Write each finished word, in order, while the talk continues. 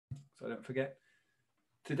so I don't forget.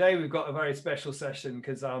 Today we've got a very special session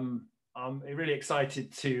because I'm really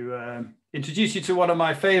excited to introduce you to one of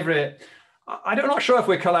my favorite. I'm not sure if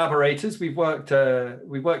we're collaborators. We've worked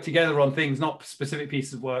together on things, not specific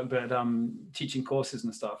pieces of work, but teaching courses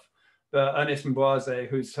and stuff. But Ernest Mboise,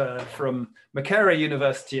 who's from Makerere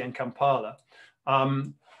University in Kampala.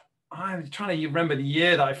 I'm trying to remember the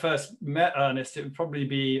year that I first met Ernest. It would probably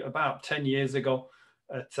be about 10 years ago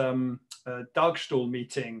at a Dagstuhl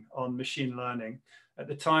meeting on machine learning. At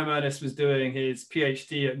the time, Ernest was doing his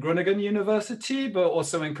PhD at Groningen University, but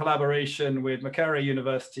also in collaboration with Makerere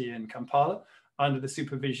University in Kampala under the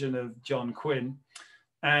supervision of John Quinn.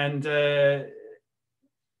 And it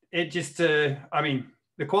just, I mean,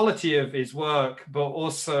 the quality of his work, but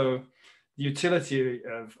also the utility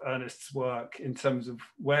of Ernest's work in terms of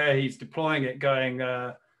where he's deploying it going,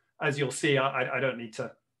 as you'll see, I don't need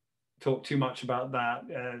to talk too much about that,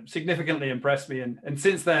 significantly impressed me. And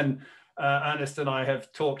since then, Ernest and I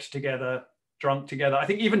have talked together, drunk together, I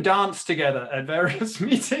think even danced together at various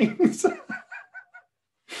meetings.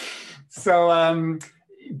 So,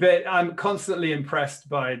 but I'm constantly impressed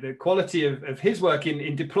by the quality of his work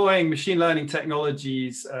in deploying machine learning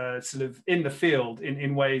technologies sort of in the field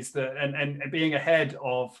in ways that, and being ahead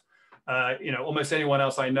of, you know, almost anyone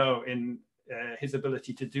else I know in his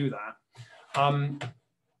ability to do that.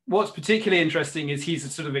 What's particularly interesting is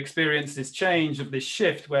he's sort of experienced this change of this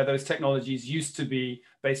shift where those technologies used to be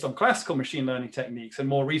based on classical machine learning techniques and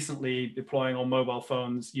more recently deploying on mobile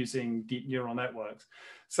phones using deep neural networks.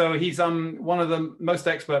 So he's one of the most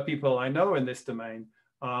expert people I know in this domain,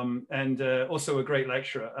 and also a great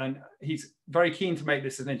lecturer. And he's very keen to make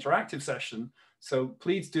this an interactive session. So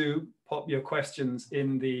please do pop your questions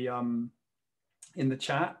in the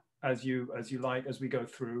chat as you like as we go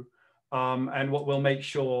through. And what we'll make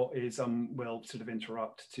sure is we'll sort of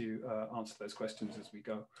interrupt to answer those questions as we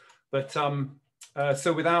go. But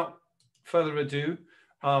so without further ado,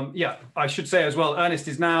 yeah, I should say as well, Ernest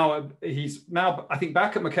is he's now, I think,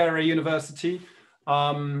 back at Makerere University.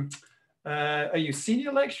 Are you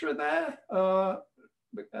senior lecturer there,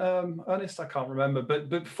 Ernest? I can't remember, but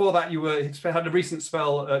before that you had a recent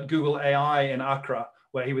spell at Google AI in Accra,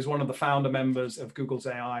 where he was one of the founder members of Google's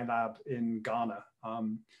AI lab in Ghana.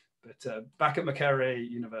 But back at Makerere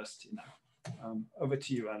University now. Over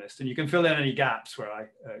to you, Ernest, and you can fill in any gaps where I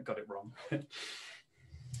got it wrong.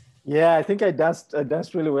 Yeah, I think I danced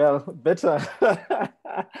really well. Better,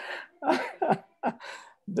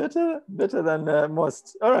 better than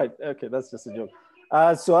most. All right, okay, that's just a joke.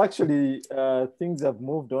 So actually, things have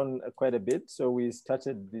moved on quite a bit. So we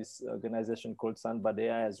started this organization called Sunbird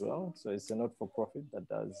AI as well. So it's a not-for-profit that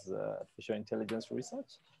does artificial intelligence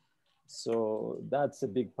research. So that's a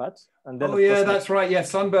big part. And then, oh yeah, that's right. Yeah,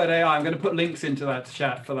 Sunbird AI. I'm going to put links into that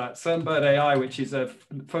chat for that. Sunbird AI, which is a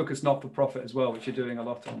focused not-for-profit as well, which you're doing a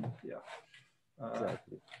lot on. Yeah.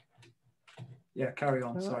 Exactly. Yeah, carry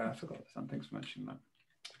on. Sorry, I forgot. Thanks for mentioning that.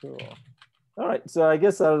 Cool. All right. So I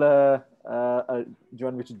guess do you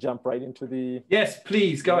want me to jump right into the? Yes,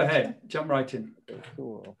 please go ahead. Jump right in. Okay,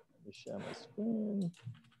 cool. Let me share my screen.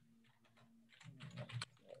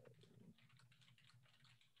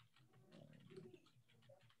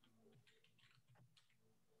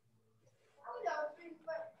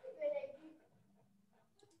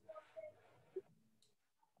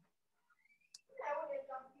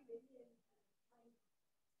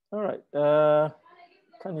 All right,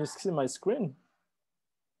 can you see my screen?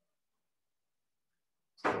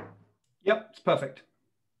 Yep, it's perfect.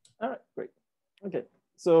 All right, great. Okay,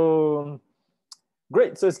 so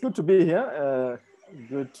great. So it's good to be here.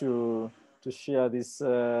 Good to share this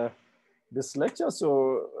this lecture.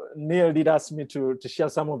 So Neil did ask me to share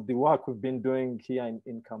some of the work we've been doing here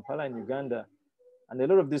in Kampala in Uganda. And a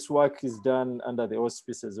lot of this work is done under the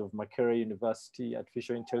auspices of Makerere University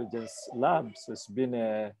Artificial Intelligence Lab. So it's been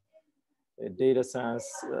a data science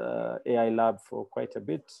AI lab for quite a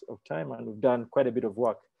bit of time, and we've done quite a bit of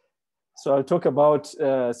work. So I'll talk about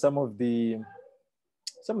some of the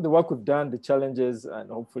work we've done, the challenges, and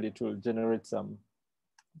hopefully it will generate some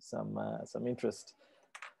interest.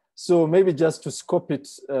 So maybe just to scope it,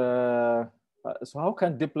 so how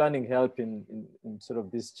can deep learning help in sort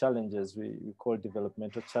of these challenges we call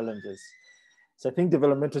developmental challenges? So I think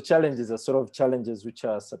developmental challenges are sort of challenges which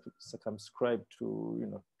are circumscribed to, you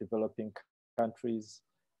know, developing countries.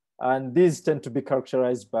 And these tend to be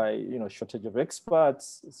characterized by, you know, shortage of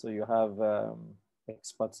experts. So you have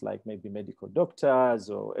experts like maybe medical doctors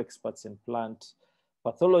or experts in plant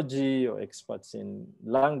pathology or experts in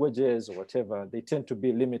languages or whatever. They tend to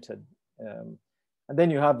be limited. And then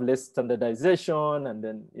you have less standardization and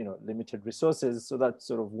then, you know, limited resources. So that's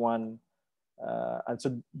sort of one And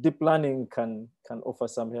so deep learning can offer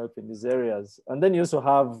some help in these areas. And then you also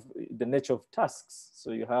have the nature of tasks.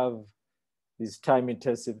 So you have these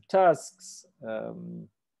time-intensive tasks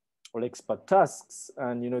or expert tasks.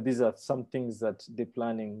 And these are some things that deep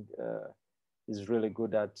learning is really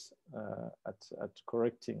good at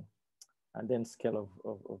correcting, and then scale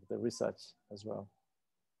of the research as well.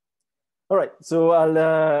 All right, so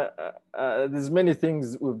there's many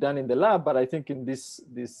things we've done in the lab, but I think in this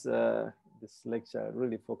lecture, I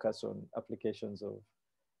really focus on applications of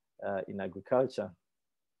in agriculture.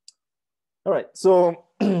 All right, so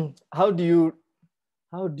how do you,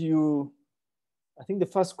 I think the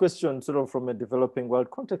first question sort of from a developing world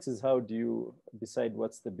context is how do you decide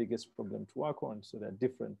what's the biggest problem to work on? So there are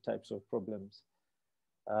different types of problems.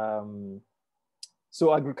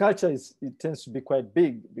 So agriculture it tends to be quite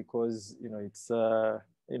big because it's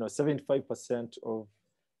 75% of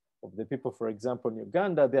the people, for example, in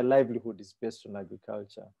Uganda, their livelihood is based on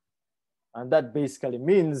agriculture, and that basically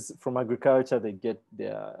means from agriculture they get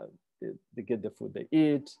the food they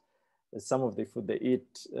eat. Some of the food they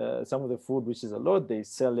eat, some of the food which is a lot, they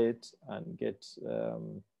sell it and get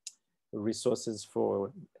resources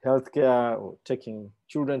for healthcare or taking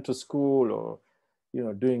children to school or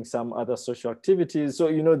doing some other social activities.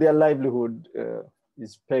 So, their livelihood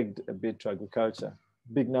is pegged a bit to agriculture,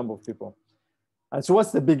 big number of people. And so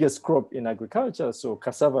what's the biggest crop in agriculture? So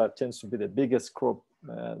cassava tends to be the biggest crop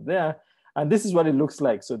there. And this is what it looks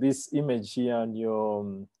like. So this image here on your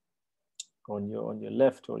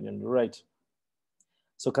left or on your right.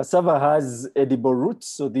 So cassava has edible roots.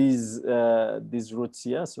 So these roots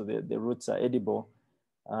here, so the roots are edible,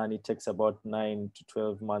 and it takes about 9 to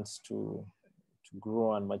 12 months to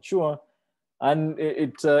grow and mature. And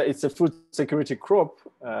it's a food security crop,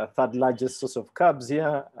 third largest source of carbs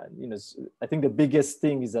here. And, I think the biggest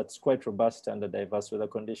thing is that it's quite robust under diverse weather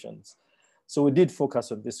conditions. So we did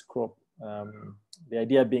focus on this crop. The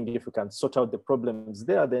idea being if you can sort out the problems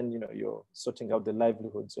there, then you're sorting out the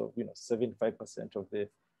livelihoods of 75% of the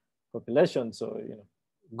population. So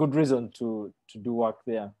good reason to do work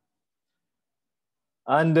there.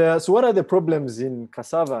 And so what are the problems in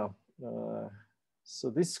cassava?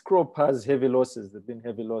 So this crop has heavy losses. There've been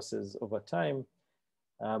heavy losses over time,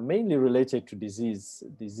 mainly related to disease.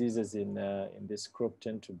 Diseases in this crop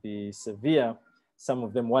tend to be severe, some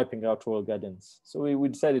of them wiping out whole gardens. So we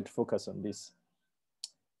decided to focus on this.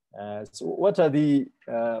 So what are the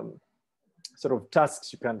sort of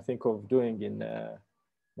tasks you can think of doing in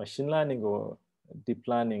machine learning or deep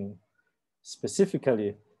learning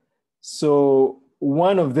specifically? So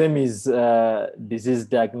one of them is disease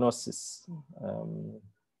diagnosis,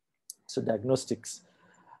 so diagnostics.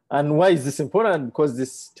 And why is this important? Because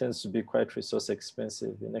this tends to be quite resource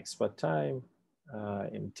expensive in expert time,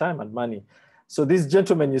 in time and money. So this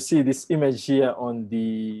gentleman, you see this image here on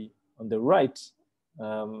the right.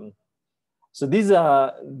 So these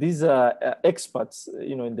are experts,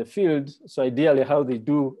 in the field. So ideally, how they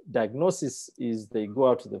do diagnosis is they go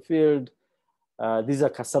out to the field. These are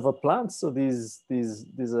cassava plants. So these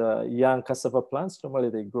are young cassava plants. Normally,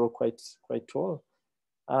 they grow quite tall,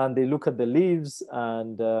 and they look at the leaves,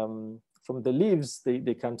 and from the leaves,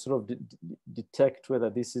 they can sort of detect whether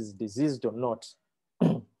this is diseased or not.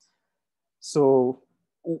 So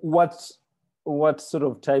what sort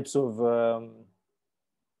of types of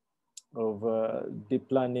deep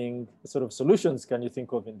learning sort of solutions can you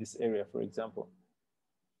think of in this area, for example?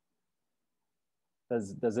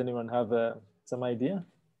 Does anyone have some idea?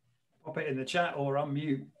 Pop it in the chat or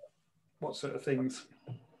unmute. What sort of things?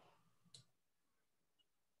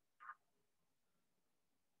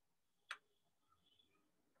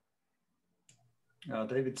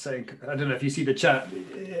 David's saying, I don't know if you see the chat.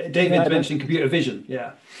 David's mentioning computer vision.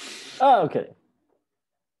 Yeah. Oh, okay.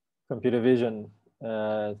 Computer vision,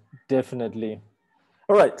 definitely.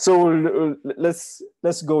 All right, so let's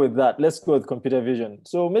go with that. Let's go with computer vision.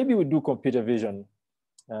 So maybe we do computer vision.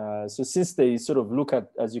 So since they sort of look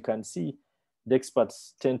at, as you can see, the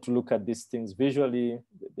experts tend to look at these things visually.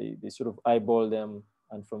 They sort of eyeball them,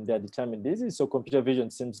 and from there determine disease. So computer vision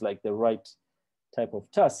seems like the right type of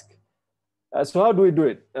task. So how do we do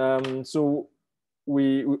it? So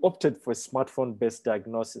we opted for smartphone-based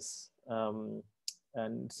diagnosis.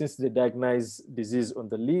 And since they diagnose disease on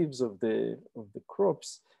the leaves of the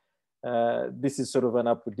crops, this is sort of an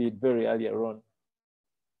app we did very early on.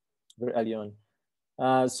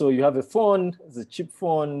 So you have a phone, it's a cheap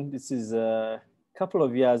phone. This is a couple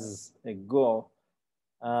of years ago.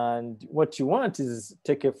 And what you want is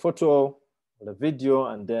take a photo or a video,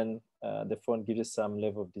 and then the phone gives you some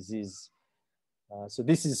level of disease. So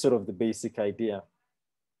this is sort of the basic idea.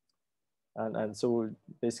 And so we'll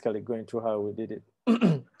basically go into how we did it.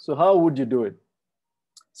 So how would you do it?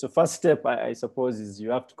 So first step, I suppose, is you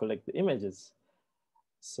have to collect the images.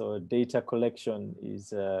 So data collection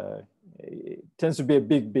is it tends to be a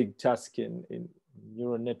big task in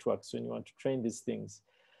neural networks when you want to train these things.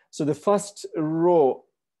 So the first row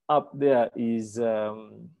up there is a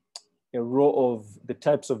row of the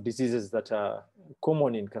types of diseases that are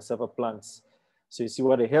common in cassava plants. So you see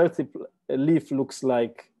what a healthy leaf looks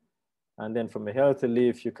like. And then from a healthy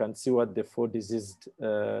leaf, you can see what the 4 diseased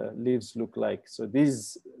leaves look like. So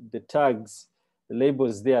these, the tags, the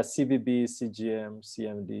labels there, CBB, CGM,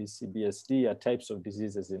 CMD, CBSD are types of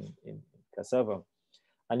diseases in cassava.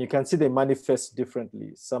 And you can see they manifest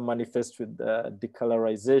differently. Some manifest with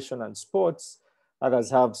decolorization and spots.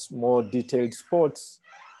 Others have more detailed spots.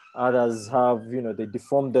 Others have, they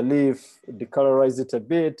deform the leaf, decolorize it a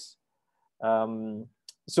bit.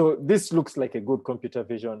 So this looks like a good computer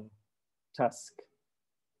vision task.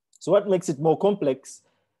 So what makes it more complex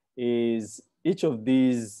is each of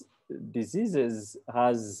these diseases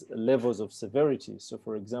has levels of severity. So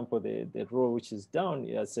for example, the row which is down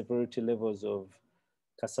has severity levels of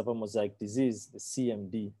cassava mosaic disease, the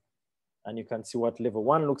CMD. And you can see what level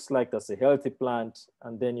 1 looks like. That's a healthy plant.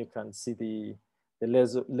 And then you can see the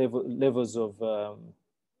levels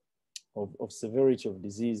of severity of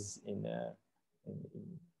disease in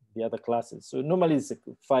the other classes. So normally it's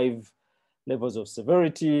 5 levels of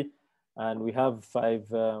severity, and we have 5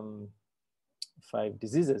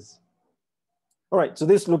 diseases. All right, so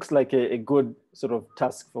this looks like a good sort of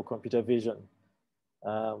task for computer vision.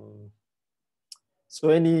 So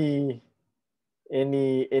any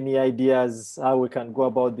ideas how we can go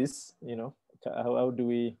about this? How do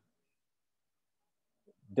we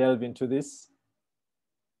delve into this?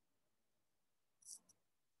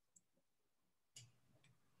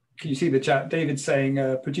 Can you see the chat? David's saying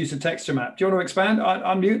produce a texture map. Do you want to expand,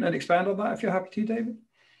 unmute and expand on that if you're happy to, David?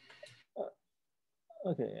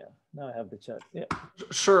 Okay, yeah, now I have the chat. Yeah.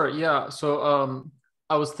 Sure, yeah. So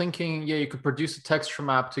I was thinking, yeah, you could produce a texture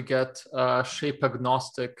map to get shape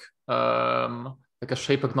agnostic, like a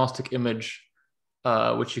shape agnostic image,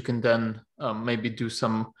 which you can then maybe do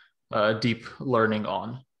some deep learning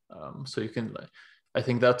on. So you can, I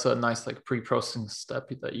think that's a nice like pre-processing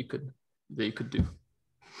step that you could do.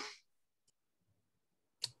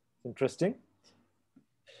 Interesting.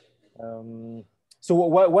 So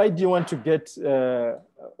why do you want to get,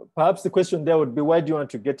 perhaps the question there would be, why do you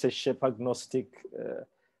want to get a shape agnostic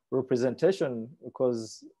representation?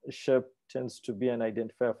 Because shape tends to be an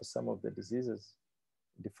identifier for some of the diseases,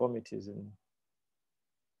 deformities.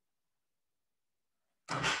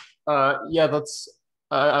 Yeah, that's,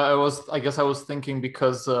 I guess I was thinking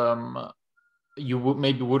because you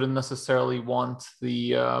maybe wouldn't necessarily want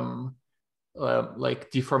the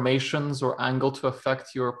like deformations or angle to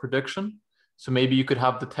affect your prediction. So maybe you could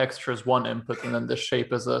have the texture as one input and then the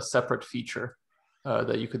shape as a separate feature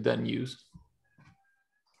that you could then use.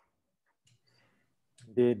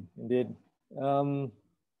 Indeed.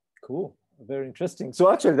 Cool, very interesting.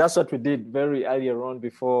 So actually that's what we did very earlier on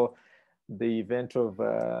before the event of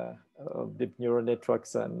deep neural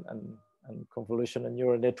networks and convolutional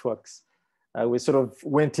neural networks. We sort of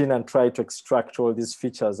went in and tried to extract all these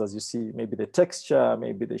features, as you see, maybe the texture,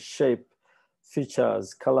 maybe the shape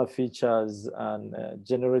features, color features, and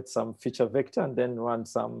generate some feature vector and then run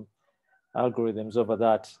some algorithms over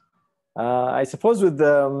that. I suppose with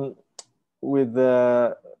the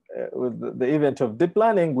event of deep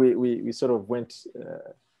learning, we sort of went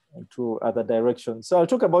into other directions. So I'll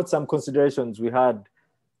talk about some considerations we had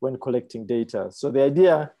when collecting data. So the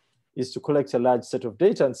idea is to collect a large set of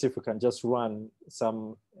data and see if we can just run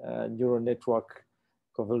some neural network,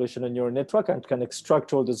 convolutional neural network, and can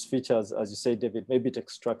extract all those features, as you say, David. Maybe it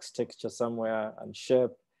extracts texture somewhere and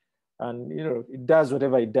shape, and it does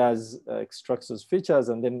whatever it does, extracts those features,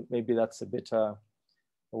 and then maybe that's a better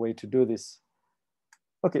way to do this.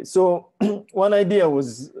 Okay, so one idea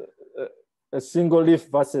was a single leaf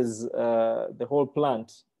versus the whole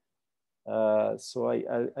plant. So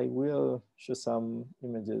I will show some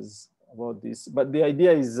images about this, but the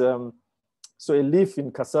idea is, so a leaf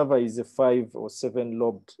in cassava is a 5 or 7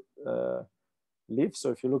 lobed leaf.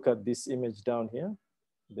 So if you look at this image down here,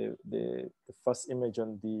 the first image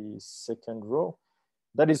on the second row,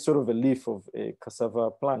 that is sort of a leaf of a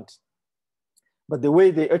cassava plant. But the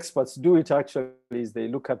way the experts do it actually is they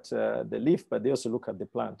look at the leaf, but they also look at the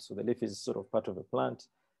plant. So the leaf is sort of part of a plant.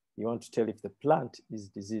 You want to tell if the plant is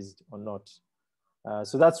diseased or not.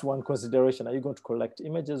 So that's one consideration. Are you going to collect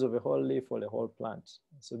images of a whole leaf or a whole plant?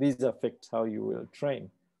 So these affect how you will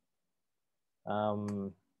train.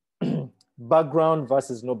 background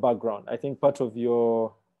versus no background. I think part of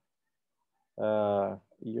your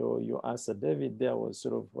answer, David, there was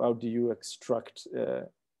sort of how do you extract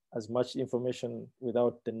as much information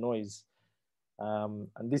without the noise? And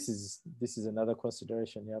this is another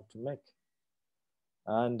consideration you have to make.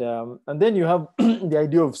 And then you have the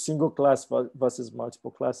idea of single class versus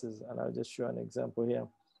multiple classes. And I'll just show an example here.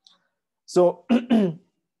 So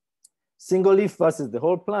single leaf versus the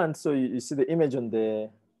whole plant. So you see the image on the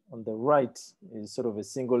right is sort of a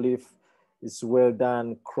single leaf. It's well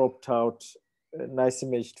done, cropped out, a nice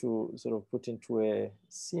image to sort of put into a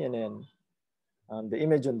CNN. And the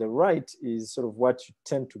image on the right is sort of what you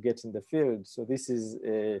tend to get in the field. So this is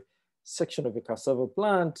a section of a cassava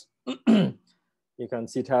plant. You can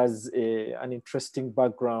see it has an interesting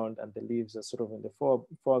background and the leaves are sort of in the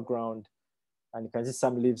foreground. And you can see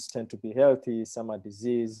some leaves tend to be healthy, some are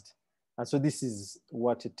diseased. And so this is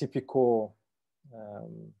what a typical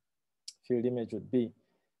field image would be.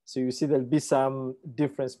 So you see there'll be some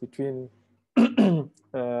difference between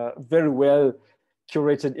very well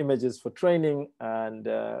curated images for training and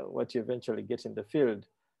what you eventually get in the field.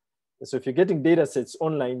 So if you're getting data sets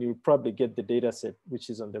online, you probably get the data set, which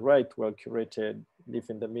is on the right, well curated, leaf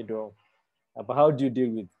in the middle. But how do you deal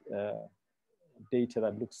with data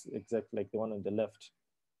that looks exactly like the one on the left?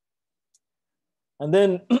 And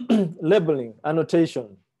then labeling,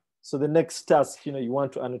 annotation. So the next task, you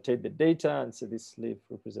want to annotate the data and say this leaf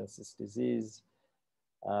represents this disease.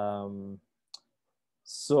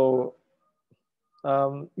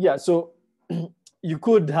 Yeah, so you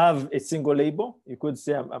could have a single label. You could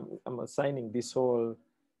say, I'm assigning this whole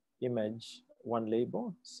image one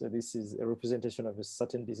label. So this is a representation of a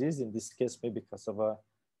certain disease. In this case, maybe cassava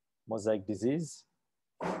mosaic disease.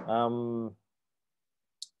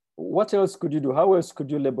 What else could you do? How else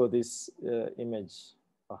could you label this image,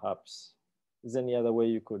 perhaps? Is there any other way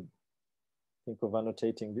you could think of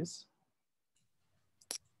annotating this?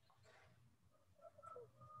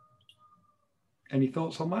 Any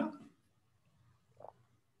thoughts on that?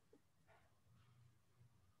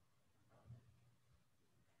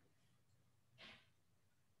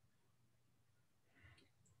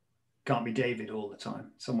 Can't be David all the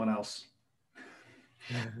time, someone else.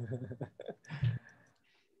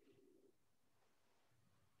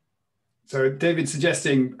 So David's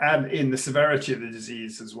suggesting add in the severity of the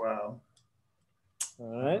disease as well.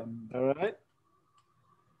 All right, all right.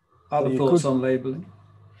 Other thoughts on labeling?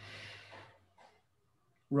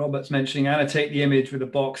 Robert's mentioning annotate the image with a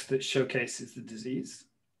box that showcases the disease.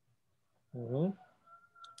 All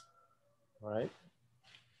right.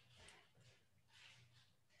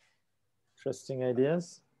 Interesting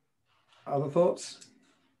ideas. Other thoughts?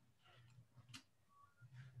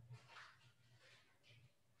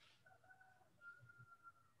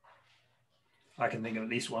 I can think of at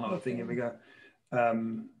least one other thing. Here we go.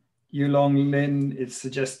 Yulong Lin is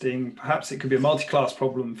suggesting perhaps it could be a multi-class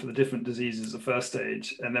problem for the different diseases of first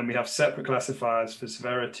stage, and then we have separate classifiers for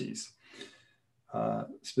severities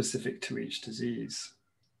specific to each disease.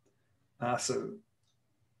 So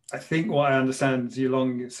I think what I understand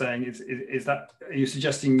Yulong is saying is that, are you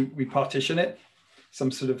suggesting we partition it? Some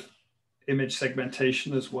sort of image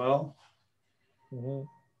segmentation as well?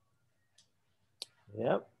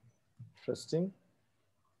 Yep. Interesting.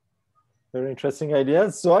 Very interesting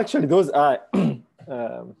ideas. So actually those are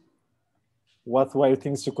worthwhile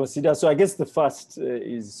things to consider. So I guess the first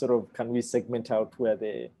is sort of, can we segment out where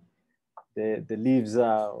the leaves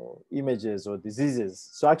are, or images or diseases?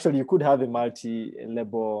 So actually you could have a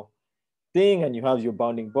multi-label thing and you have your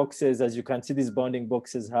bounding boxes. As you can see, these bounding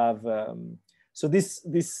boxes have, so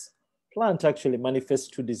this plant actually manifests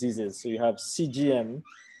two diseases. So you have CGM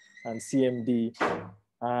and CMD.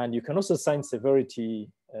 And you can also assign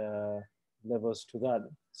severity levels to that.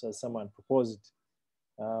 So someone proposed.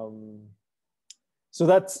 So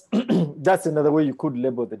that's that's another way you could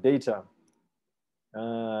label the data.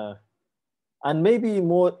 And maybe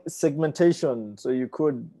more segmentation. So you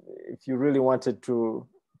could, if you really wanted to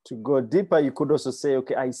go deeper, you could also say,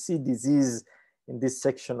 okay, I see disease in this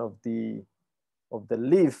section of the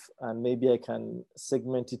leaf, and maybe I can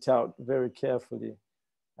segment it out very carefully.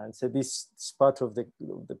 And so this part of the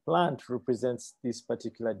plant represents this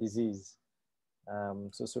particular disease.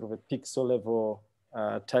 So sort of a pixel level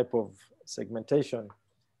type of segmentation.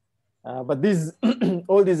 But these,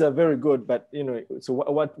 all these are very good, but so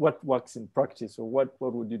what works in practice, or what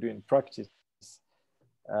would you do in practice?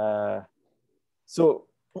 So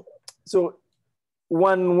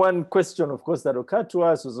one question, of course, that occurred to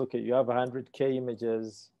us was, okay, you have 100K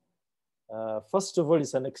images. First of all,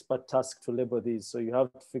 it's an expert task to label these. So you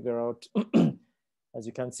have to figure out as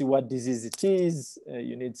you can see what disease it is,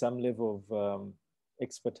 you need some level of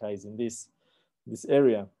expertise in this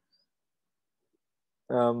area.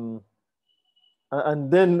 And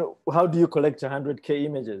then how do you collect 100K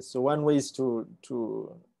images? So one way is to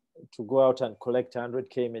go out and collect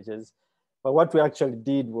 100K images. But what we actually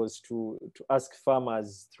did was to ask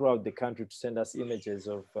farmers throughout the country to send us images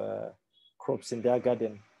of crops in their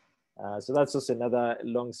garden. So that's also another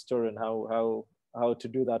long story on how to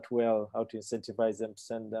do that well, how to incentivize them to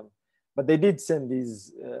send them. But they did send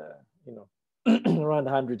these, around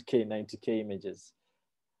 100K, 90K images.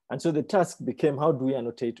 And so the task became, how do we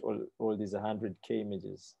annotate all these 100K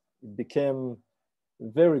images? It became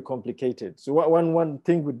very complicated. So one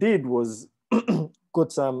thing we did was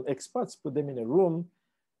got some experts, put them in a room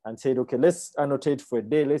and said, okay, let's annotate for a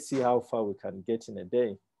day. Let's see how far we can get in a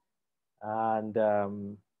day. And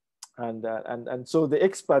so the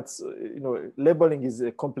experts, labeling is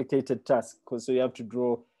a complicated task because so you have to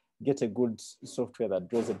get a good software that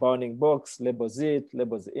draws a bounding box, labels it,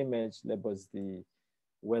 labels the image, labels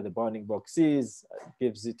where the bounding box is,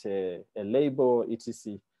 gives it a label,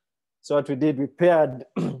 etc. So what we did, we paired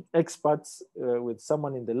experts with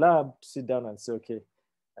someone in the lab to sit down and say, okay,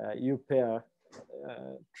 you pair,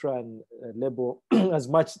 try and label as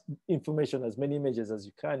much information, as many images as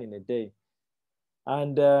you can in a day.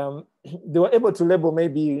 And they were able to label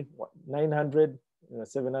maybe 900,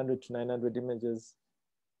 700 to 900 images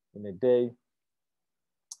in a day.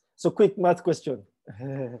 So quick math question.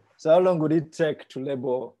 So how long would it take to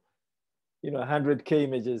label, 100K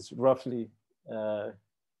images roughly?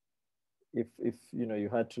 If you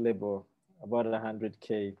had to label about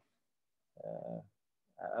 100K,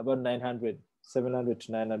 about 700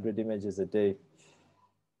 to 900 images a day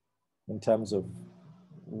in terms of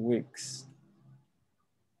weeks.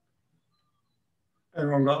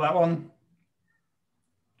 Everyone got that one?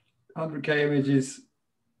 100K images,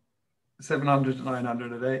 700 to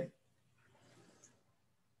 900 a day.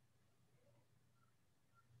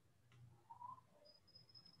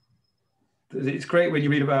 It's great when you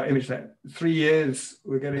read about ImageNet. 3 years,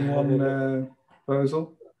 we're getting one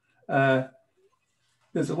proposal.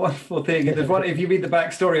 There's a wonderful thing. There's one, if you read the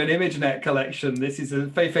backstory on ImageNet collection, this is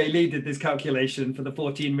Fei-Fei Li did this calculation for the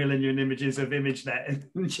 14 million images of ImageNet.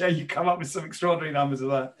 And you come up with some extraordinary numbers of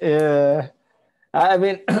that. Yeah. I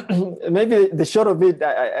mean, maybe the short of it,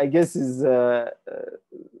 I guess, is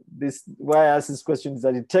this. Why I ask this question is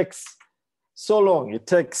that it takes so long. It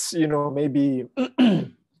takes, maybe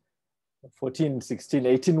 14, 16,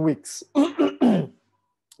 18 weeks.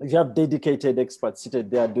 If you have dedicated experts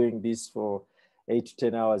seated there doing this for 8 to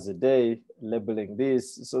 10 hours a day, labeling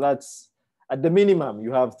this. So that's at the minimum,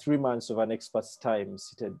 you have 3 months of an expert's time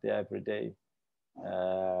seated there every day.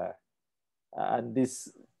 And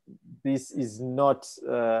this is not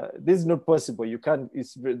possible. You can't,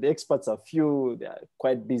 the experts are few, they are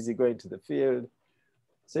quite busy going to the field.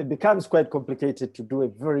 So it becomes quite complicated to do a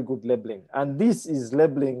very good labeling. And this is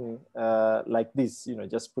labeling like this,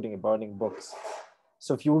 just putting a bounding box.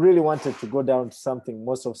 So if you really wanted to go down to something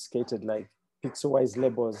more sophisticated, like pixel-wise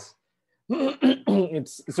labels,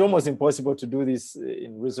 it's almost impossible to do this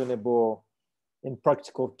in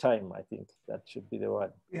practical time. I think that should be the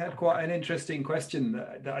word. We had quite an interesting question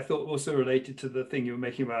that I thought also related to the thing you were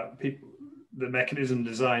making about people, the mechanism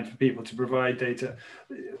designed for people to provide data.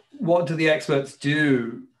 What do the experts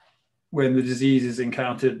do when the disease is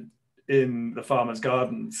encountered in the farmers'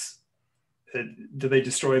 gardens? Do they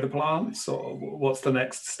destroy the plants, or what's the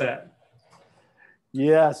next step?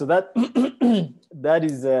 Yeah, so that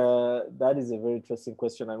is a very interesting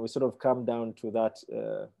question, and we sort of come down to that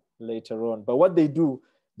later on. But what they do,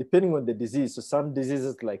 depending on the disease, so some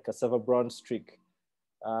diseases like cassava brown streak,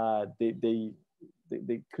 they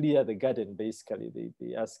clear the garden basically.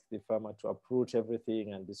 They ask the farmer to uproot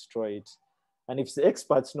everything and destroy it. And if the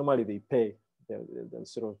experts, normally they pay. They'll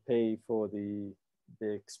sort of pay for the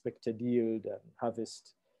expected yield and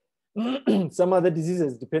harvest. Some other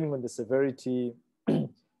diseases, depending on the severity and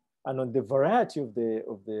on the variety of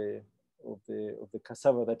the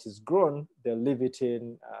cassava that is grown, they'll leave it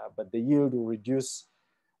in, but the yield will reduce.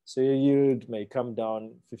 So your yield may come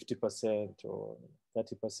down 50% or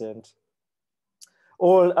 30%.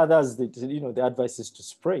 All others, the advice is to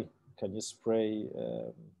spray. Can you spray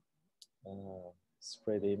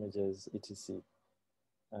the images, etc.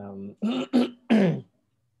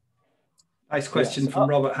 Nice question from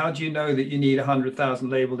Robert. How do you know that you need 100,000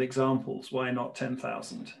 labeled examples? Why not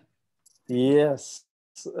 10,000? Yes,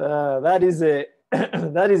 that is a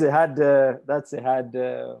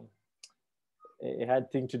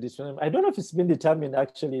hard thing to determine. I don't know if it's been determined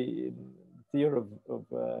actually in theory of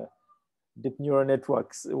deep neural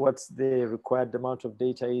networks, what's the required amount of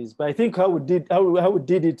data is. But I think how we did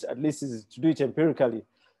it, at least, is to do it empirically.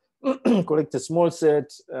 Collect a small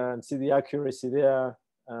set and see the accuracy there,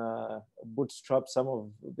 bootstrap some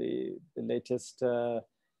of the latest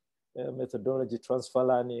methodology, transfer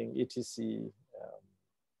learning, etc,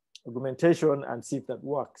 augmentation, and see if that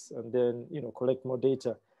works, and then collect more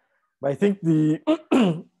data. But I think the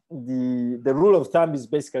the rule of thumb is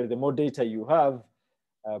basically the more data you have,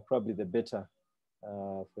 probably the better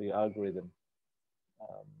for your algorithm.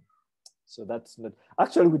 So that's not,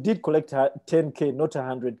 actually we did collect 10K, not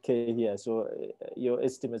 100K here. So your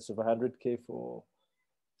estimates of 100K for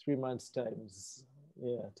 3 months times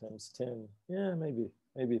 10,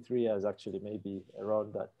 maybe 3 years, actually, maybe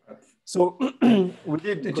around that. So we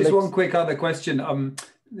did just one quick other question,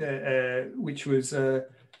 which was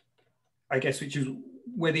which is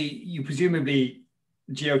whether you presumably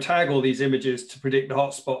geotag all these images to predict the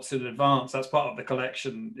hotspots in advance. That's part of the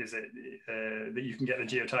collection, is it? That you can get the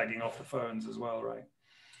geotagging off the phones as well, right?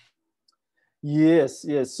 Yes.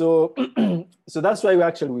 So, so that's why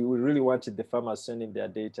we really wanted the farmers sending their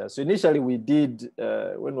data. So initially we did,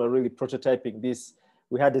 when we were really prototyping this,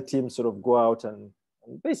 we had the team sort of go out and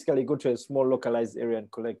basically go to a small localized area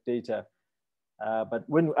and collect data. But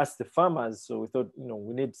when we asked the farmers, so we thought,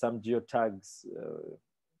 we need some geotags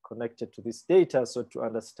connected to this data, so to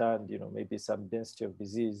understand, maybe some density of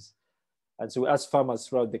disease. And so we asked farmers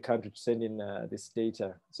throughout the country to send in this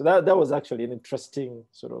data. So that was actually an interesting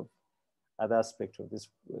sort of other aspect of this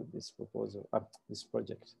proposal, this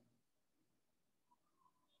project.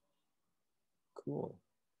 Cool.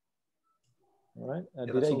 All right.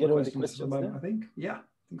 Did I get all the questions there? I think. Yeah, I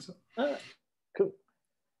think so. Cool.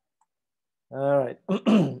 All right.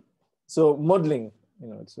 So modeling,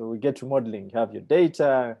 so we get to modeling. You have your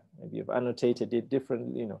data, maybe you've annotated it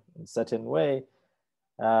differently, in a certain way.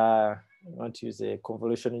 You want to use a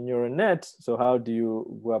convolutional neural net. So how do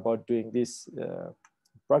you go about doing this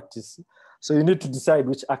practice? So you need to decide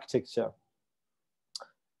which architecture.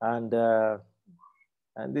 And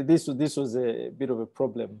this was a bit of a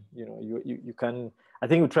problem. You can, I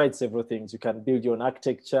think we tried several things. You can build your own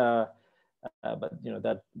architecture, but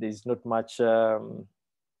that there's not much,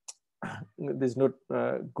 there's not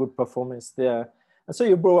good performance there. And so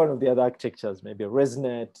you borrow one of the other architectures, maybe a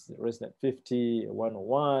ResNet 50, a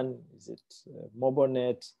 101, is it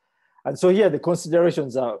MobileNet? And so here the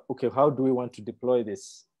considerations are, okay, how do we want to deploy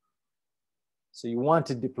this? So you want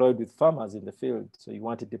it deployed with farmers in the field. So you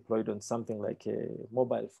want it deployed on something like a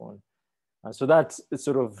mobile phone. And so that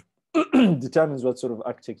sort of determines what sort of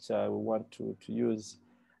architecture we want to use.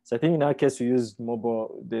 So I think in our case, we used the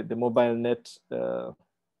MobileNet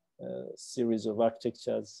series of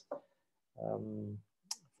architectures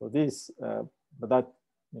for this, but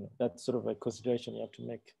that's sort of a consideration you have to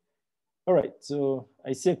make. All right, so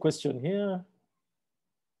I see a question here.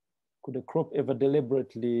 Could a crop ever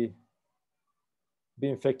deliberately be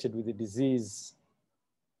infected with the disease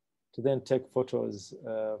to then take photos?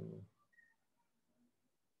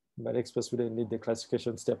 But experts wouldn't need the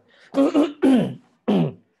classification step.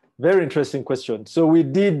 Very interesting question. So we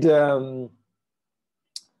did, so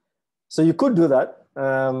you could do that.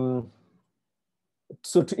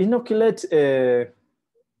 So to inoculate a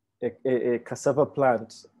cassava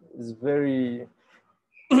plant is very,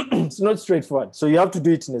 it's not straightforward. So you have to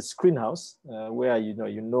do it in a screen house where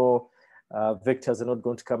vectors are not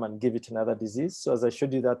going to come and give it another disease. So as I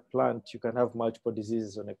showed you that plant, you can have multiple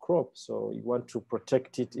diseases on a crop. So you want to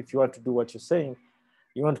protect it. If you want to do what you're saying,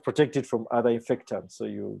 you want to protect it from other infectants. So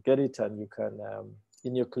you get it and you can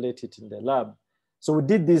inoculate it in the lab. So we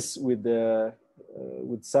did this with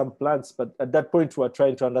some plants, but at that point we are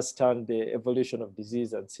trying to understand the evolution of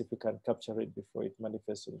disease and see if we can capture it before it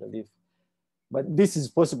manifests on the leaf. But this is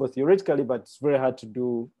possible theoretically, but it's very hard to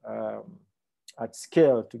do at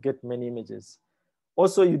scale to get many images.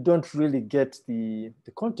 Also, you don't really get the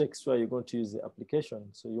context where you're going to use the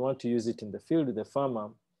application. So you want to use it in the field with the farmer.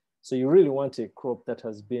 So you really want a crop that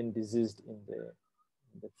has been diseased in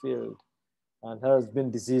the field and has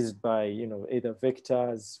been diseased by either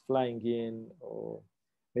vectors flying in, or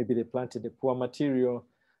maybe they planted a poor material.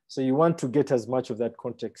 So you want to get as much of that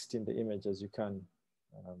context in the image as you can.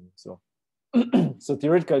 So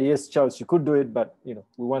theoretically, yes, Charles, you could do it, but we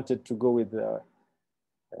wanted to go with a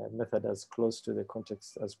method as close to the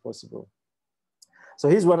context as possible. So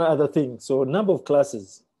here's one other thing. So number of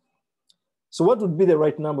classes. So what would be the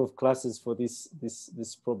right number of classes for this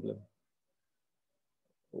problem?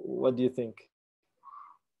 What do you think?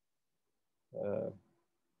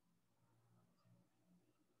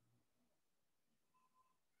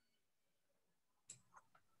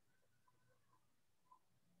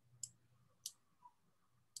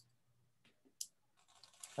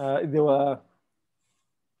 There were,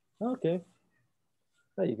 okay,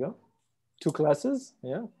 there you go. 2 classes,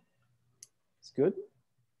 yeah, it's good.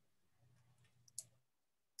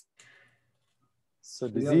 So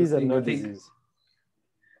disease and no disease.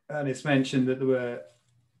 Ernest mentioned that there were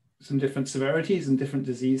some different severities and different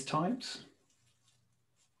disease types.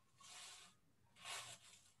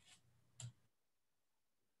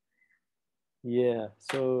 Yeah,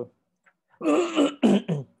 so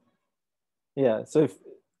yeah, so if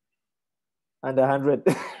under 100,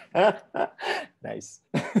 nice.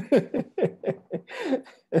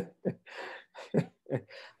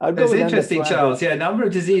 It's interesting, Charles. Yeah, number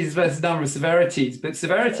of diseases versus number of severities. But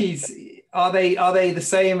severities, are they the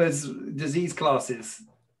same as disease classes?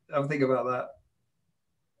 Have a think about that.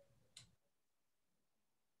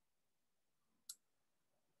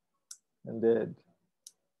 Indeed.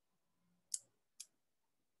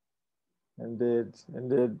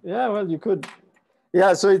 Yeah, well, you could.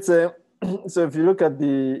 Yeah, so it's a. So if you look at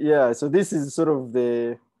the, yeah, so this is sort of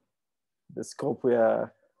the scope we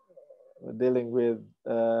are dealing with.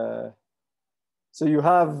 So you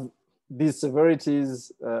have these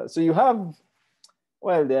severities. So you have,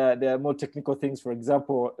 well, there are more technical things. For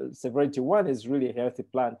example, severity 1 is really a healthy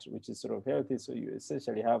plant, which is sort of healthy. So you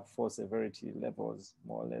essentially have 4 severity levels,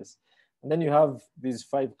 more or less. And then you have these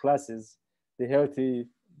 5 classes. The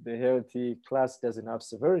healthy class doesn't have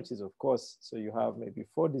severities, of course. So you have maybe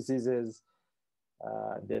 4 diseases,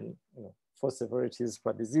 then 4 severities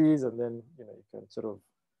per disease, and then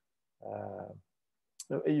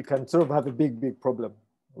you can sort of have a big problem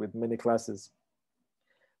with many classes.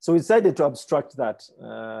 So we decided to abstract that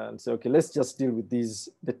and say, okay, let's just deal with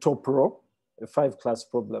the top row, a 5-class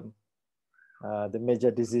problem, the major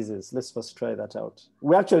diseases. Let's first try that out.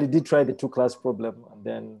 We actually did try the 2-class problem and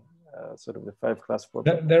then sort of the 5-class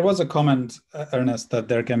problem. There was a comment, Ernest, that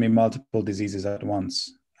there can be multiple diseases at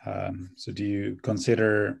once. So do you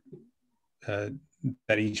consider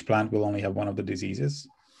that each plant will only have one of the diseases?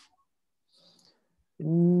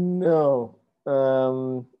 No.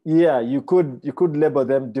 Yeah, you could label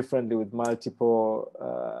them differently with multiple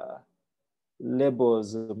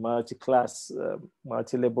labels, multi-class,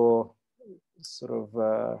 multi-label sort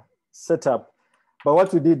of setup. But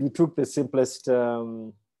what we did, we took the simplest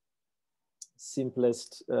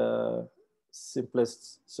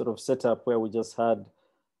sort of setup where we just had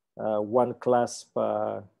 1 class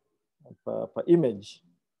per image,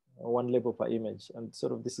 1 label per image, and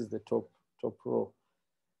sort of this is the top row.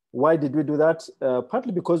 Why did we do that?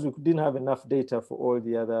 Partly because we didn't have enough data for all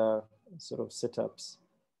the other sort of setups.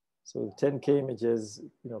 So 10K images,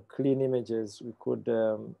 clean images, we could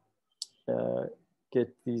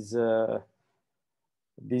get the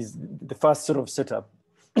first sort of setup.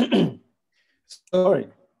 Sorry.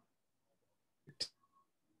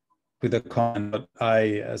 With a comment,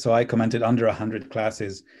 I commented under 100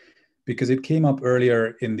 classes because it came up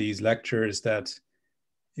earlier in these lectures that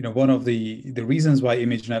one of the reasons why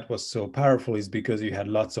ImageNet was so powerful is because you had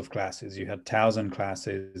lots of classes. You had 1,000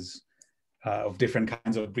 classes of different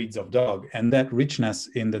kinds of breeds of dog, and that richness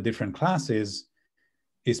in the different classes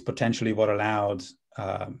is potentially what allowed,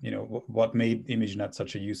 what made ImageNet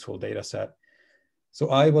such a useful data set. So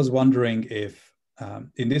I was wondering if,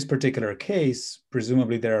 in this particular case,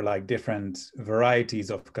 presumably there are like different varieties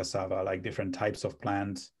of cassava, like different types of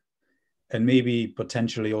plants, and maybe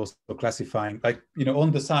potentially also classifying, like,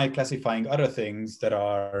 on the side, classifying other things that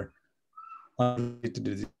are unrelated to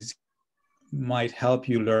disease might help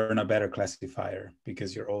you learn a better classifier,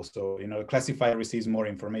 because you're also, the classifier receives more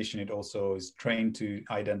information. It also is trained to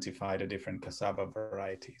identify the different cassava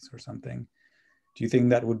varieties or something. Do you think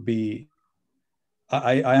that would be,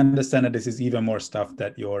 I understand that this is even more stuff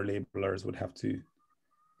that your labelers would have to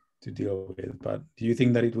deal with, but do you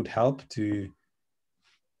think that it would help to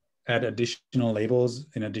add additional labels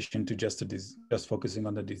in addition to just focusing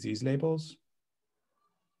on the disease labels?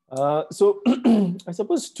 So I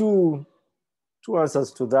suppose two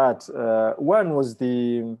answers to that. One was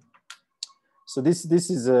so this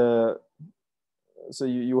is so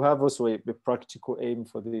you have also a practical aim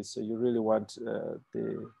for this. So you really want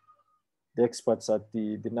the experts at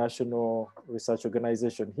the National Research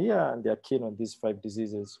Organization here, and they're keen on these 5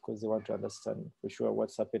 diseases because they want to understand for sure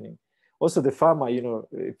what's happening. Also the farmer,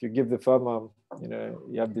 if you give the farmer,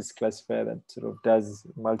 you have this classifier that sort of does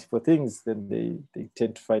multiple things, then they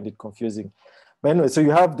tend to find it confusing. But anyway, so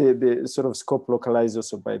you have the sort of scope localized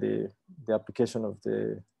also by the application of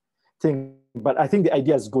the thing. But I think the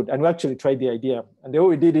idea is good. And we actually tried the idea. And the way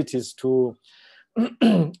we did it is to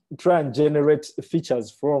try and generate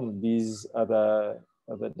features from these other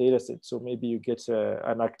data sets. So maybe you get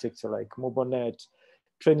an architecture like MobileNet,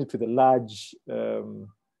 train it with a large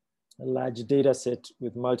large data set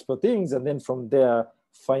with multiple things, and then from there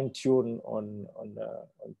fine tune on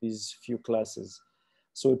these few classes.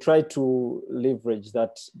 So try to leverage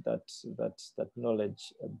that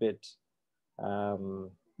knowledge a bit.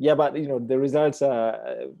 Yeah, but you know, the results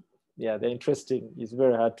are, yeah, they're interesting. It's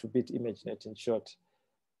very hard to beat ImageNet, in short.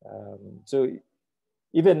 So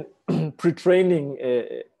even pre-training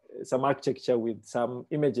some architecture with some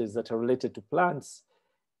images that are related to plants,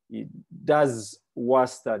 it does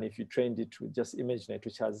worse than if you trained it with just ImageNet,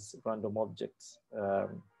 which has random objects.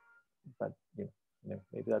 But you know,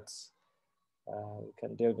 maybe that's, we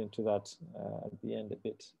can delve into that at the end a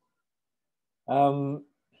bit.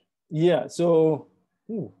 Yeah, so,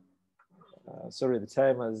 sorry, the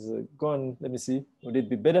time has gone. Let me see. Would it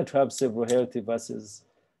be better to have several healthy versus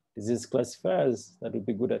disease classifiers that would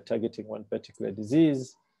be good at targeting one particular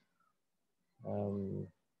disease?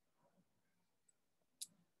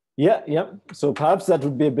 Yeah. So perhaps that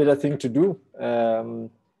would be a better thing to do.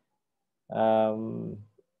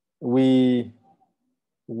 We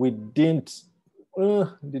didn't,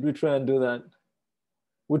 did we try and do that?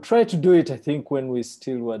 We tried to do it, I think, when we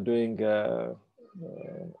still were doing,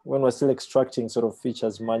 when we're still extracting sort of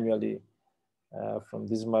features manually from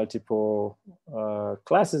these multiple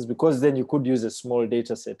classes, because then you could use a small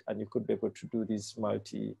data set and you could be able to do this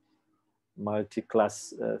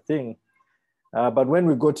multi-class thing. But when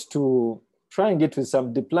we got to try and get with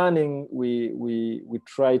some deep learning, we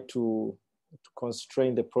tried to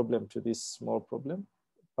constrain the problem to this small problem,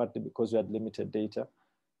 partly because we had limited data,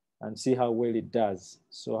 and see how well it does.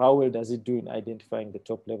 So how well does it do in identifying the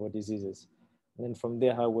top level diseases? And then from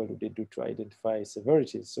there, how well do they do to identify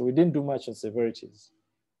severities? So we didn't do much on severities,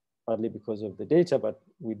 partly because of the data, but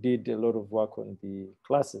we did a lot of work on the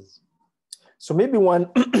classes. So maybe one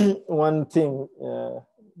thing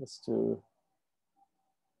is to,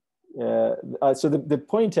 so the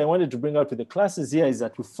point I wanted to bring out with the classes here is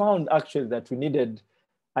that we found actually that we needed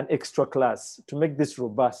an extra class to make this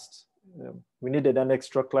robust. We needed an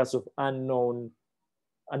extra class of an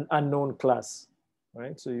unknown class,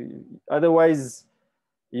 right? So otherwise,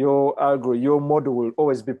 your model will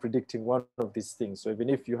always be predicting one of these things. So even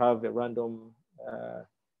if you have a random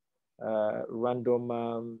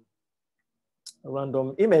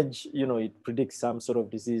image, you know, it predicts some sort of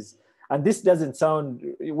disease. And this doesn't sound,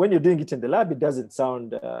 when you're doing it in the lab, it doesn't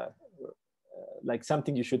sound like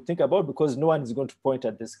something you should think about, because no one is going to point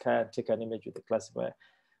at the sky and take an image with a classifier.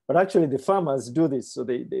 But actually the farmers do this. So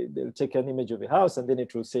they'll take an image of a house and then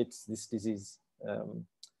it will say it's this disease.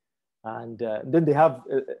 And then they have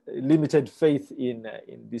limited faith in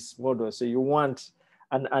this model. So you want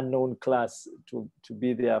an unknown class to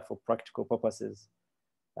be there for practical purposes.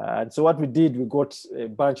 And so what we did, we got a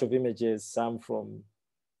bunch of images, some from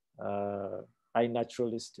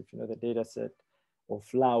iNaturalist, if you know the data set, or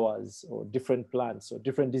flowers, or different plants, or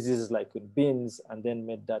different diseases like with beans, and then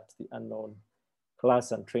made that the unknown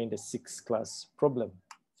class and trained a 6-class problem.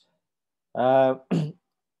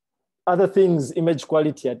 Other things, image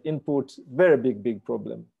quality at input, very big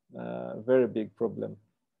problem, very big problem.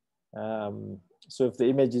 So if the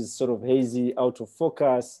image is sort of hazy, out of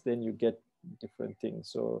focus, then you get different things.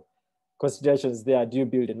 So considerations there, do you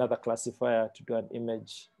build another classifier to do an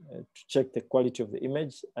image, to check the quality of the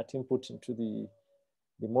image at input into the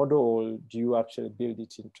model, or do you actually build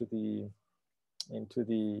it into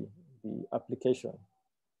the application?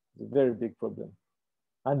 It's a very big problem.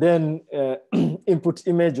 And then input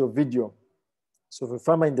image or video. So if a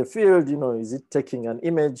farmer in the field, you know, is it taking an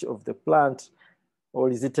image of the plant, or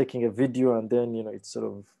is it taking a video and then, you know, it sort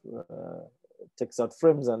of takes out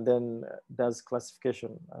frames and then does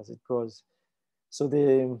classification as it goes. So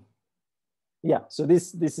so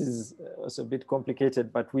this is also a bit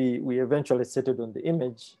complicated, but we eventually settled on the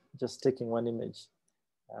image, just taking one image.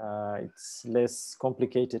 It's less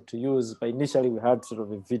complicated to use, but initially we had sort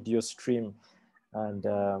of a video stream and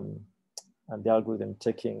the algorithm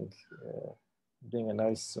doing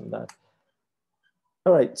analysis on that.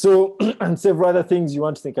 All right, so and several other things you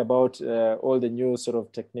want to think about, all the new sort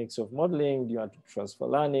of techniques of modeling. Do you want to transfer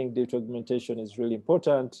learning? Data augmentation is really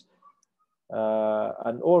important.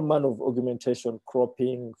 And all manner of augmentation,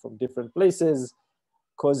 cropping from different places.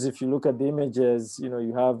 Because if you look at the images, you know,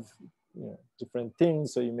 you have different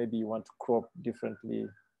things. So maybe you want to crop differently,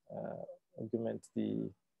 augment the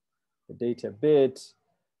data a bit.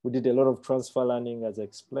 We did a lot of transfer learning, as I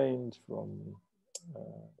explained, from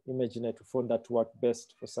ImageNet. We found that worked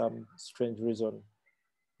best for some strange reason.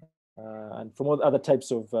 And from all other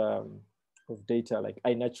types of data, like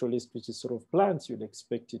iNaturalist, which is sort of plants, you'd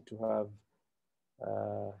expect it to have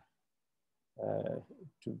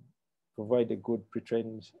to provide a good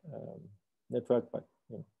pre-trained network, but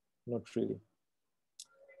not really.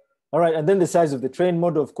 All right, and then the size of the trained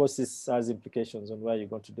model, of course, this has implications on where you're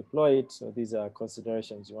going to deploy it. So these are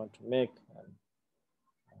considerations you want to make. And,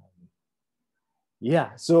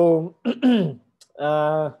 yeah, so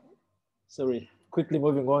sorry, quickly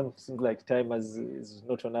moving on. Seems like time is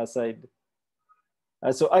not on our side.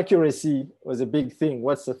 So accuracy was a big thing.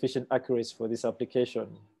 What's sufficient accuracy for this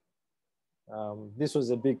application? This was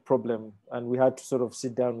a big problem, and we had to sort of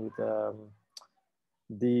sit down with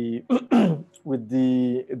with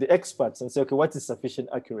the experts and say, okay, what is sufficient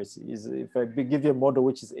accuracy? Is if I give you a model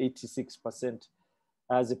which is 86%,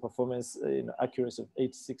 has a performance accuracy of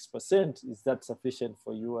 86%, is that sufficient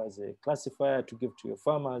for you as a classifier to give to your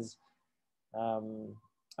farmers? And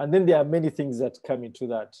then there are many things that come into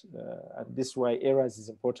that, and this is why errors is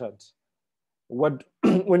important. What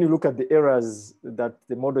when you look at the errors that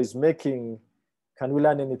the model is making, can we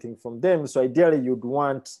learn anything from them? So ideally, you'd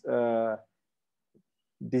want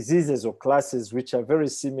diseases or classes which are very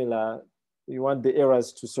similar. You want the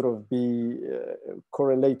errors to sort of be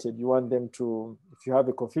correlated. You want them to, if you have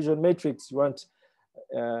a confusion matrix, you want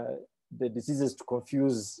the diseases to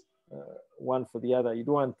confuse one for the other. You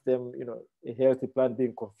don't want them, a healthy plant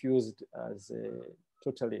being confused as a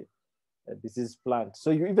totally diseased plant.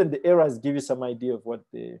 So even the errors give you some idea of what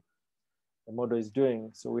the model is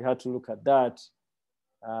doing. So we had to look at that.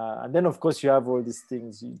 And then of course you have all these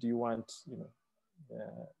things. Do you want,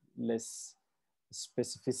 less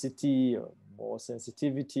specificity or more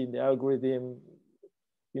sensitivity in the algorithm?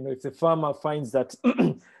 If the farmer finds that,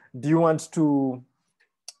 do you want to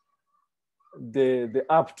the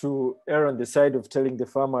app to err on the side of telling the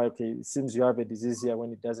farmer, okay, it seems you have a disease here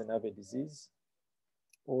when it doesn't have a disease,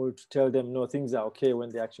 or to tell them, no, things are okay when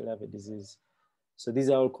they actually have a disease? So these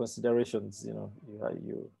are all considerations,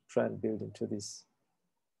 you try and build into this.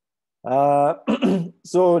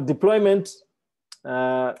 So deployment,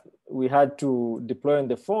 we had to deploy on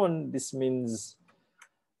the phone. This means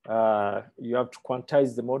you have to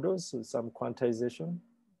quantize the models, so some quantization.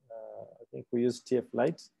 I think we use TF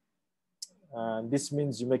Lite. And this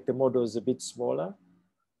means you make the models a bit smaller.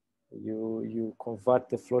 You convert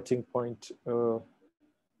the floating point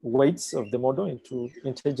weights of the model into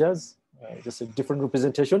integers, just a different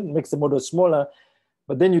representation, makes the model smaller,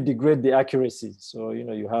 but then you degrade the accuracy. So,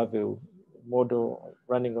 you have a model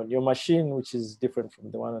running on your machine, which is different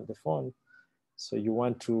from the one on the phone. So you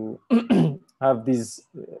want to have these,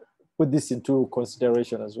 put this into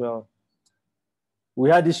consideration as well. We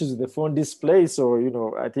had issues with the phone display.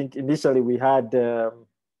 So, I think initially we had the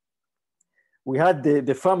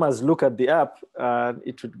farmers look at the app and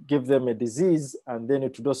it would give them a disease, and then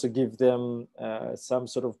it would also give them some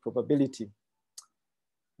sort of probability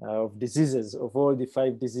of diseases, of all the 4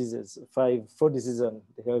 diseases and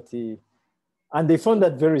the healthy. And they found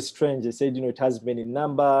that very strange. They said, it has many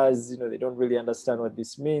numbers, they don't really understand what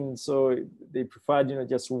this means. So they preferred,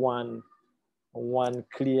 just one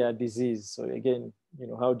clear disease. So again,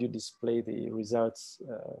 how do you display the results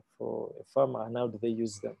for a farmer, and how do they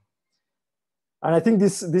use them? And I think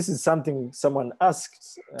this is something someone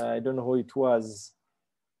asked. I don't know who it was.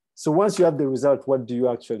 So once you have the result, what do you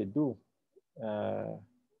actually do?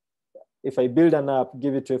 If I build an app,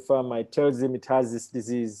 give it to a farmer, it tells him it has this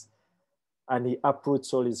disease, and he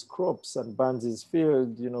uproots all his crops and burns his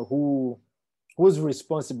field, who's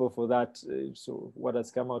responsible for that? So what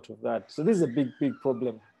has come out of that? So this is a big, big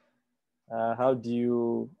problem. How do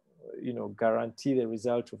you, guarantee the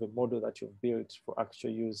result of a model that you've built for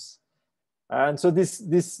actual use? And so this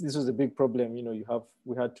was a big problem.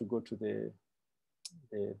 We had to go to the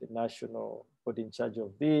national body in charge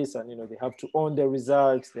of this, and they have to own the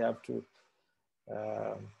results. They have to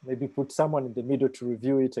maybe put someone in the middle to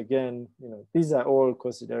review it again. These are all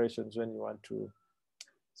considerations when you want to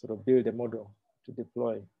sort of build a model to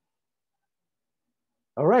deploy.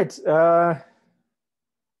 All right. How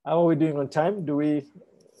are we doing on time?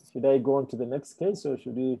 Should I go on to the next case, or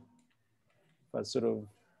should we sort of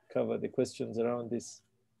cover the questions around this?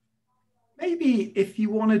 Maybe if you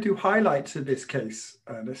want to do highlights of this case,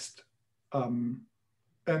 Ernest, I'm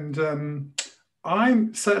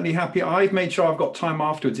certainly happy. I've made sure I've got time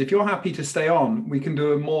afterwards. If you're happy to stay on, we can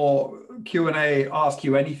do a more Q&A, ask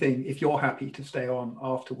you anything if you're happy to stay on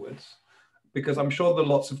afterwards, because I'm sure there are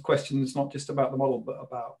lots of questions, not just about the model, but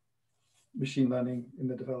about machine learning in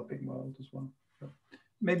the developing world as well. So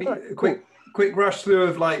maybe a quick rush through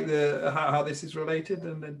of like how this is related,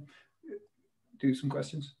 and then do some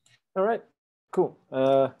questions. All right, cool.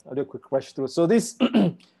 I'll do a quick rush through. So this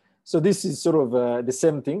is sort of the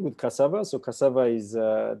same thing with cassava. So cassava is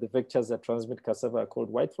the vectors that transmit cassava are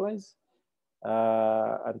called whiteflies.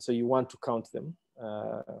 And so you want to count them.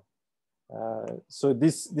 So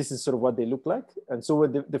this is sort of what they look like. And so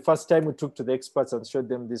when the first time we took to the experts and showed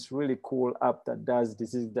them this really cool app that does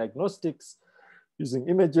disease diagnostics using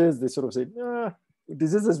images, they sort of said,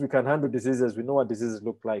 diseases we can handle, diseases, we know what diseases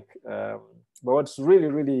look like. But what's really,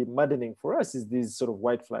 really maddening for us is these sort of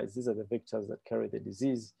whiteflies. These are the vectors that carry the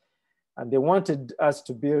disease. And they wanted us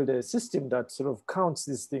to build a system that sort of counts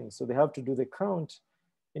these things. So they have to do the count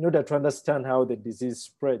in order to understand how the disease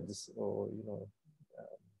spreads, or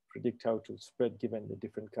predict how to spread given the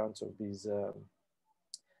different counts of these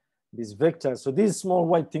vectors. So these small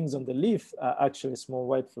white things on the leaf are actually small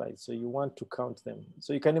whiteflies. So you want to count them.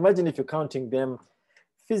 So you can imagine if you're counting them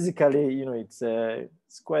physically,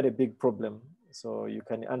 it's quite a big problem. So you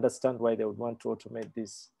can understand why they would want to automate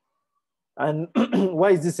this. And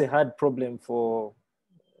why is this a hard problem for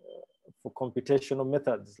computational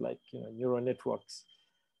methods like neural networks?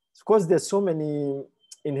 Of course, there's so many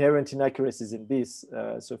inherent inaccuracies in this.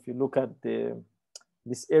 So if you look at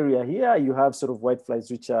this area here, you have sort of whiteflies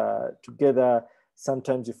which are together.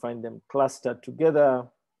 Sometimes you find them clustered together.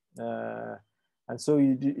 And so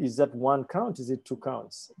is that one count? Is it two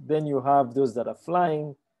counts? Then you have those that are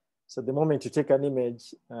flying. So the moment you take an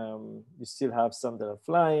image, you still have some that are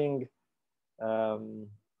flying.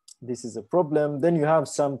 This is a problem. Then you have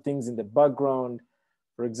some things in the background.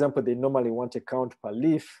 For example, they normally want a count per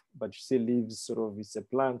leaf, but you see leaves sort of, it's a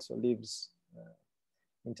plant, so leaves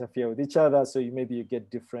interfere with each other. So maybe you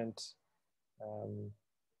get different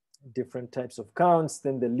types of counts.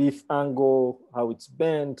 Then the leaf angle, how it's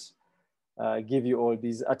bent, give you all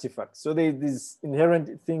these artifacts. So these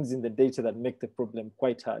inherent things in the data that make the problem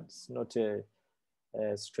quite hard. It's not a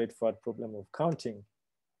straightforward problem of counting.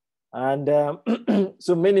 And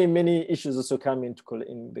so many issues also come in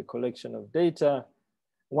the collection of data.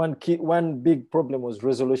 One big problem was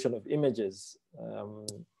resolution of images.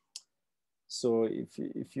 So if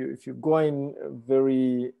you go in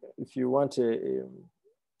if you want a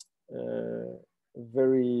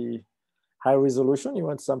very high resolution, you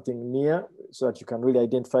want something near so that you can really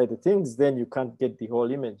identify the things, then you can't get the whole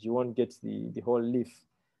image. You won't get the whole leaf.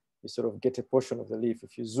 You sort of get a portion of the leaf.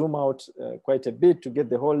 If you zoom out quite a bit to get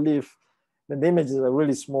the whole leaf, then the images are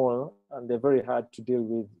really small and they're very hard to deal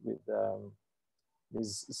with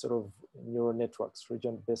these sort of neural networks,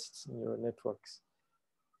 region-based neural networks.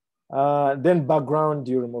 Then background,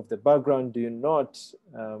 do you remove the background? Do you not?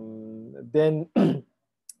 Then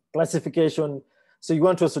classification. So you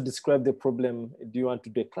want to also describe the problem. Do you want to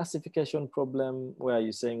do a classification problem where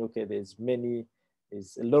you're saying, okay, there's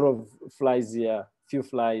a lot of flies here, few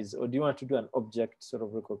flies, or do you want to do an object sort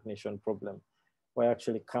of recognition problem where you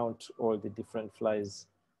actually count all the different flies?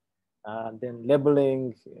 And then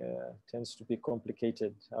labeling tends to be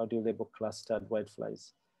complicated. How do you label clustered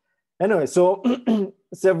whiteflies? Anyway, so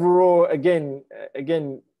several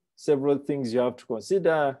things you have to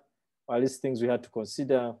consider, or at least things we had to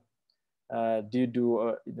consider. Do you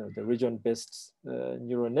do the region-based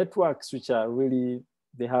neural networks, which are really,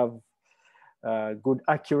 they have good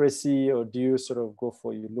accuracy, or do you sort of go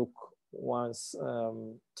for, you look once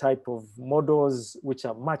type of models which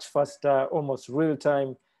are much faster, almost real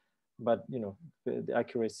time, but the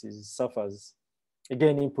accuracy suffers.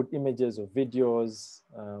 Again, input images or videos.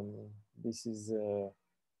 This is a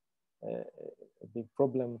big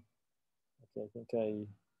problem. Okay, I think I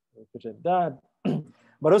repeated that.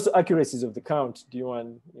 But also accuracies of the count. Do you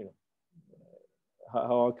want,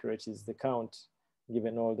 how accurate is the count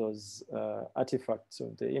given all those artifacts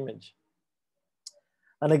of the image?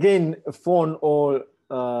 And again, phone or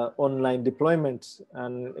online deployment.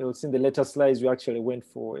 And you'll see in the later slides, we actually went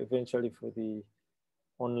eventually for the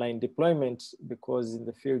online deployment, because in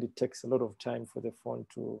the field, it takes a lot of time for the phone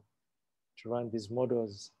to run these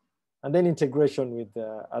models. And then integration with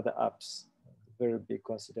other apps, very big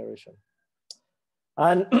consideration.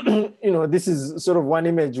 And this is sort of one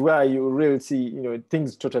image where you really see,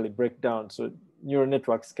 things totally break down. So neural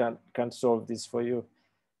networks can't solve this for you.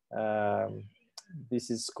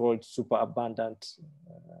 This is called super abundant,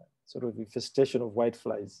 sort of infestation of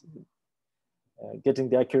whiteflies. Getting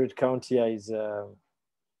the accurate count here is a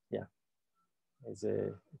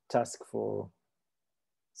task for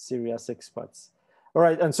serious experts. All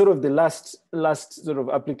right, and sort of the last sort of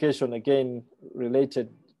application, again, related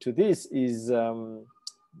to this is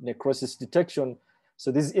necrosis detection.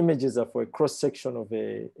 So these images are for a cross-section of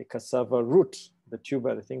a cassava root, the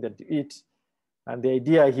tuber, the thing that you eat. And the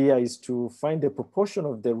idea here is to find the proportion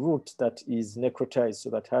of the root that is necrotized, so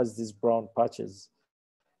that has these brown patches.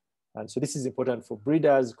 And so this is important for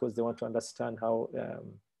breeders because they want to understand how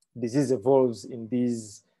disease evolves in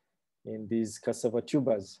these cassava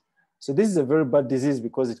tubers. So this is a very bad disease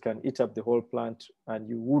because it can eat up the whole plant, and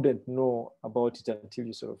you wouldn't know about it until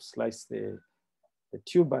you sort of slice the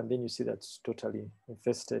tube, and then you see that's totally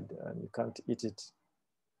infested and you can't eat it.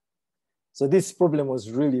 So this problem was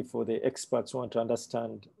really for the experts who want to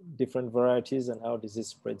understand different varieties and how disease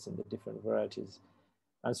spreads in the different varieties.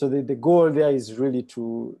 And so the goal there is really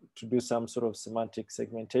to do some sort of semantic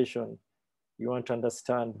segmentation. You want to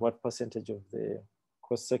understand what percentage of the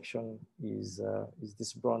cross-section is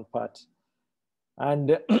this brown part.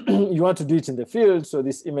 And you want to do it in the field. So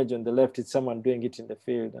this image on the left is someone doing it in the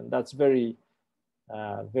field. And that's very,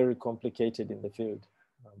 very complicated in the field.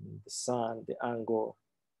 The sun, the angle,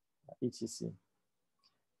 etc.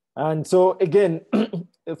 And so again,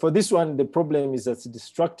 for this one, the problem is that it's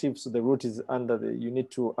destructive. So the root is under you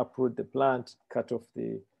need to uproot the plant, cut off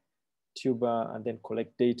the tuber, and then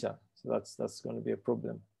collect data. So that's going to be a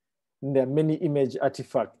problem. And there are many image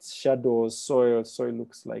artifacts, shadows, soil. Soil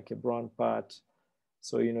looks like a brown part.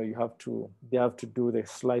 So, you know, they have to do the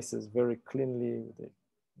slices very cleanly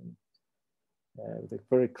with a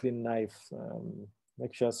very clean knife.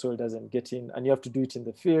 Make sure soil doesn't get in, and you have to do it in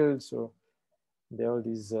the field. So there are all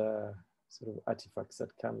these sort of artifacts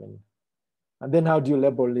that come in. And then how do you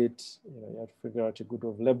label it? You know, you have to figure out a good way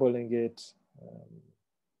of labeling it.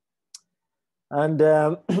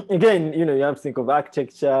 Again, you know, you have to think of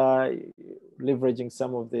architecture, leveraging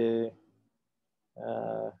some of the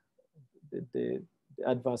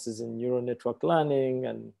advances in neural network learning,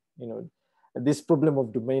 and, you know, this problem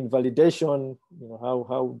of domain validation, you know,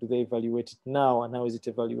 how do they evaluate it now and how is it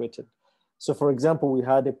evaluated? So for example, we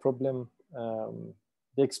had a problem,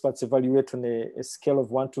 the experts evaluate on a scale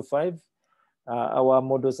of 1 to 5. Our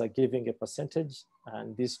models are giving a percentage,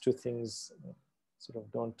 and these two things sort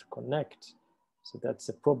of don't connect. So that's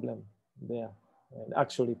a problem there, and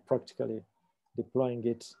actually practically deploying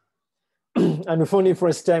it. And phone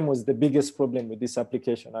inference time was the biggest problem with this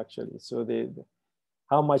application, actually. So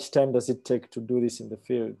how much time does it take to do this in the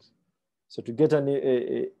field? So to get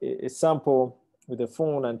a sample with a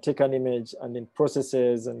phone and take an image and then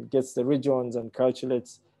processes and gets the regions and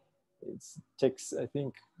calculates, it takes, I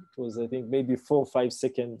think maybe 4 or 5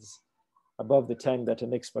 seconds above the time that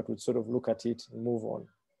an expert would sort of look at it and move on.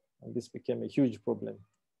 And this became a huge problem.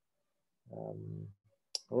 All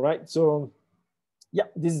right, so yeah,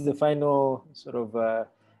 this is the final sort of,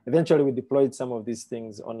 eventually we deployed some of these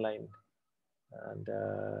things online. And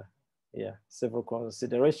yeah, several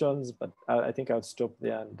considerations, but I think I'll stop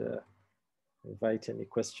there and invite any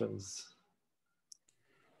questions.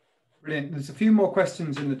 Brilliant. There's a few more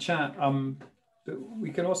questions in the chat. But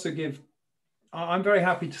we can also give, I'm very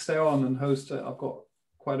happy to stay on and host. I've got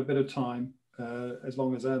quite a bit of time, as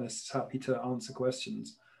long as Ernest is happy to answer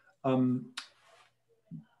questions.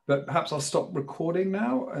 But perhaps I'll stop recording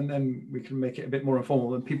now, and then we can make it a bit more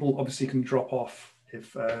informal, and people obviously can drop off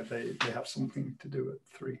if they have something to do at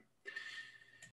 3.